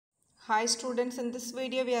Hi students, in this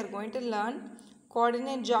video we are going to learn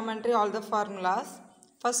coordinate geometry, all the formulas.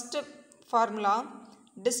 First formula,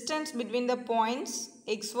 distance between the points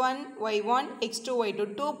x1, y1, x2,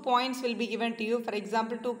 y2. 2 points will be given to you. For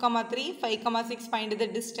example, 2, 3, 5, 6, find the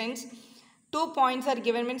distance. 2 points are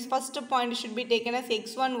given, means first point should be taken as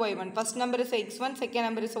x1, y1. First number is x1, second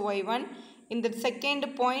number is y1. In the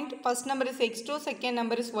second point, first number is x2, second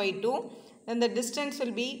number is y2. Then the distance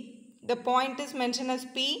will be, the point is mentioned as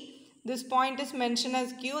P. This point is mentioned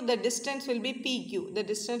as Q. The distance will be PQ. The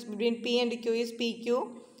distance between P and Q is PQ.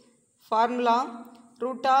 Formula,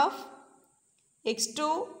 root of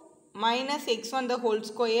x2 minus x1 the whole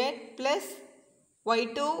square plus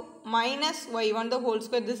y2 minus y1 the whole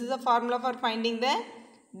square. This is a formula for finding the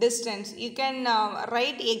distance. You can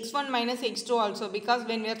write x1 minus x2 also, because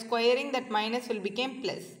when we are squaring, that minus will become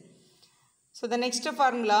plus. So the next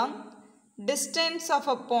formula, distance of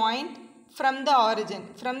a point from the origin.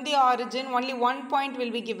 From the origin, only one point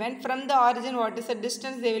will be given. From the origin, what is the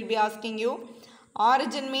distance? They will be asking you.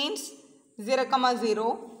 Origin means 0,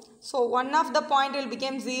 0. So one of the point will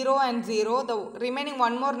become 0 and 0. The remaining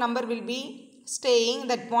one more number will be staying.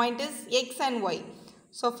 That point is x and y.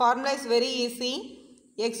 So formula is very easy.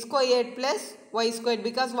 X squared plus y squared,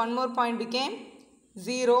 because one more point became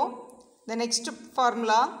 0. The next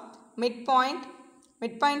formula, midpoint.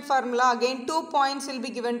 Midpoint formula, again 2 points will be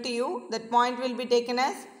given to you. That point will be taken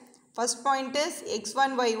as, first point is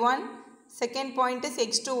x1, y1. Second point is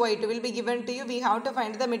x2, y2 will be given to you. We have to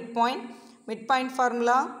find the midpoint. Midpoint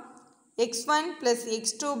formula, x1 plus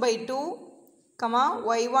x2 by 2,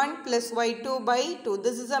 y1 plus y2 by 2.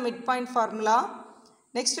 This is a midpoint formula.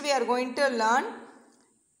 Next we are going to learn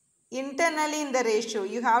internally in the ratio.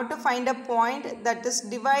 You have to find a point, that is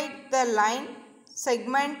divide the line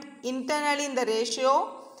segment internally in the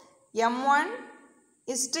ratio m1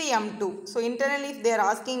 is to m2. So internally, if they are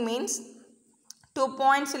asking, means 2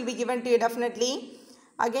 points will be given to you definitely.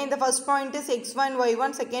 Again the first point is x1,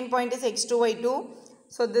 y1, second point is x2, y2.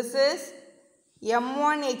 So this is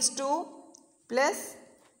m1 x2 plus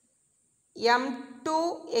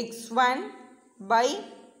m2 x1 by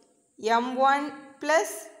m1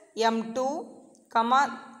 plus m2,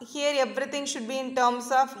 here everything should be in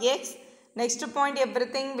terms of x. Next point,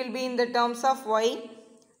 everything will be in the terms of y.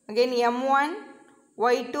 Again m1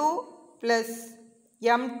 y2 plus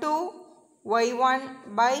m2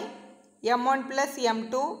 y1 by m1 plus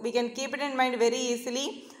m2. We can keep it in mind very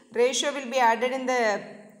easily. Ratio will be added in the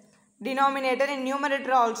denominator, in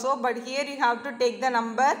numerator also, but here you have to take the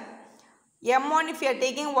number. m1, if you are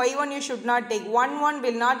taking y1, you should not take. 1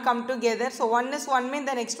 will not come together. So 1 is 1 means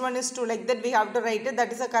the next one is 2. Like that we have to write it.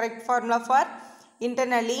 That is a correct formula for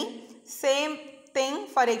internally. Same thing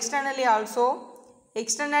for externally also.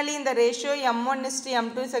 Externally in the ratio m1 is to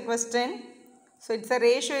m2 is a question. So it's a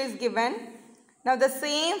ratio is given. Now the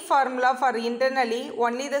same formula for internally,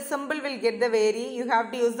 only the symbol will get the vary. You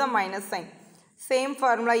have to use the minus sign. Same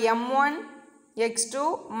formula, m1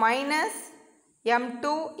 x2 minus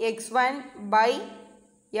m2 x1 by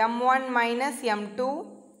m1 minus m2.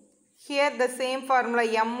 Here the same formula,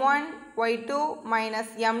 m1 y2 minus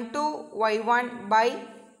m2 y1 by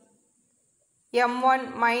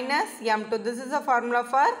m1 minus m2. This is a formula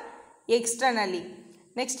for externally.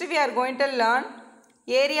 Next we are going to learn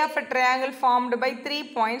area of a triangle formed by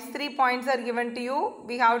 3 points. 3 points are given to you.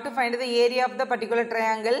 We have to find the area of the particular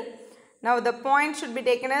triangle. Now the point should be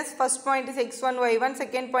taken as, first point is x1, y1,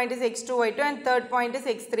 second point is x2, y2, and third point is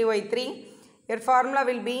x3, y3. Your formula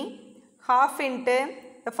will be half into,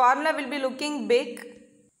 the formula will be looking big.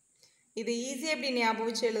 This is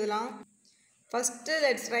easy. First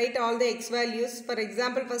let's write all the x values. For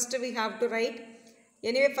example, first we have to write,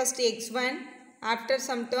 anyway first x1, after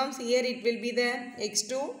some terms here it will be the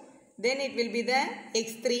x2, then it will be the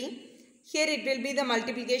x3. Here it will be the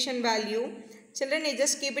multiplication value. Children, you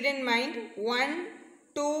just keep it in mind. 1,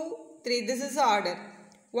 2, 3. This is the order.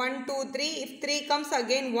 1, 2, 3. If 3 comes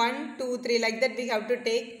again 1, 2, 3. Like that we have to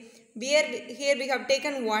take. Here we have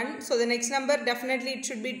taken 1. So the next number definitely it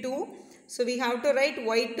should be 2. So we have to write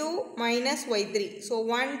y2 minus y3. So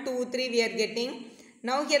 1, 2, 3 we are getting.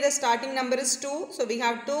 Now here the starting number is 2. So we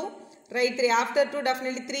have to write 3. After 2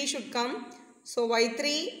 definitely 3 should come. So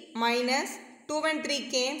y3 minus 2 and 3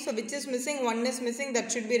 came. So which is missing? 1 is missing. That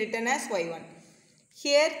should be written as y1.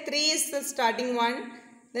 Here 3 is the starting one.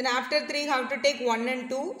 Then after 3 have to take 1 and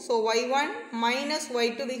 2. So y1 minus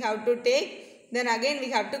y2 we have to take. Then again we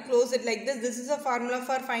have to close it like this. This is a formula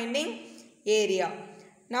for finding area.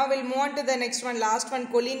 Now we'll move on to the next one, last one,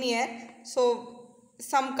 collinear. So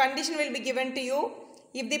some condition will be given to you.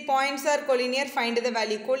 If the points are collinear, find the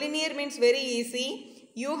value. Collinear means very easy.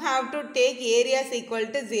 you have to take area is equal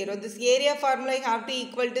to 0. This area formula you have to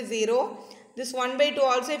equal to 0. This 1 by 2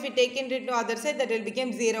 also if you take it into other side, that will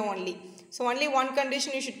become 0 only. So only one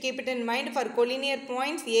condition you should keep it in mind. For collinear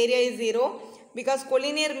points, area is 0 because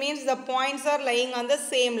collinear means the points are lying on the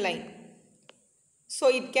same line. So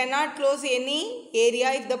it cannot close any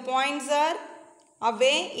area. If the points are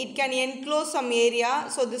away, it can enclose some area.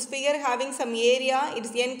 So this figure having some area, it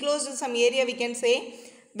is enclosed in some area, we can say.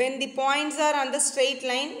 When the points are on the straight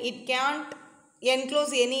line, it can't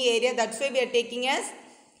enclose any area. That's why we are taking as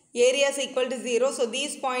area is equal to 0. So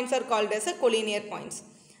these points are called as a collinear points.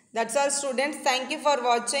 That's all students. Thank you for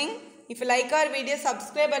watching. If you like our video,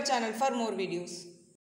 subscribe our channel for more videos.